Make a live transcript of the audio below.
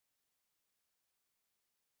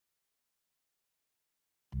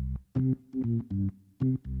We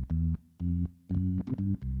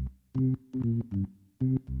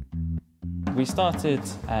started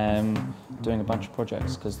doing a bunch of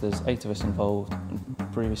projects because there's 8 of us involved.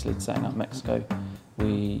 Previously to setting up Mexico,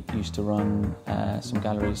 we used to run some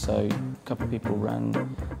galleries, so a couple of people ran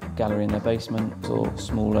a gallery in their basement or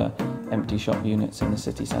smaller empty shop units in the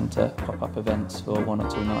city centre, pop-up events for 1 or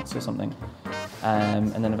 2 nights or something.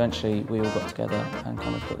 And then eventually we all got together and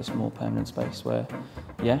kind of got this more permanent space where,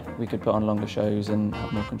 yeah, we could put on longer shows and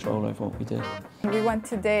have more control over what we did. We went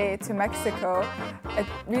today to Mexico. It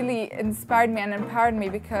really inspired me and empowered me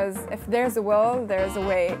because if there's a will, there's a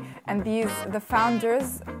way. And the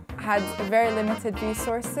founders had very limited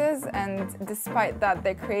resources, and despite that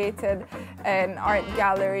they created an art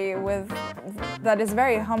gallery that is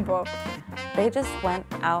very humble. They just went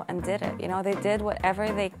out and did it. You know, they did whatever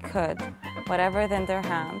they could, whatever in their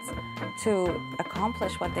hands, to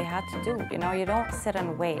accomplish what they had to do. You know, you don't sit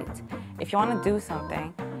and wait. If you want to do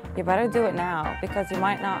something, you better do it now, because you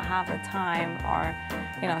might not have the time, or,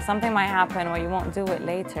 you know, something might happen where you won't do it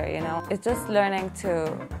later, you know. It's just learning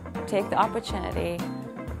to take the opportunity,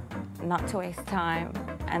 not to waste time,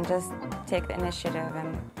 and just take the initiative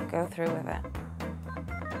and go through with it.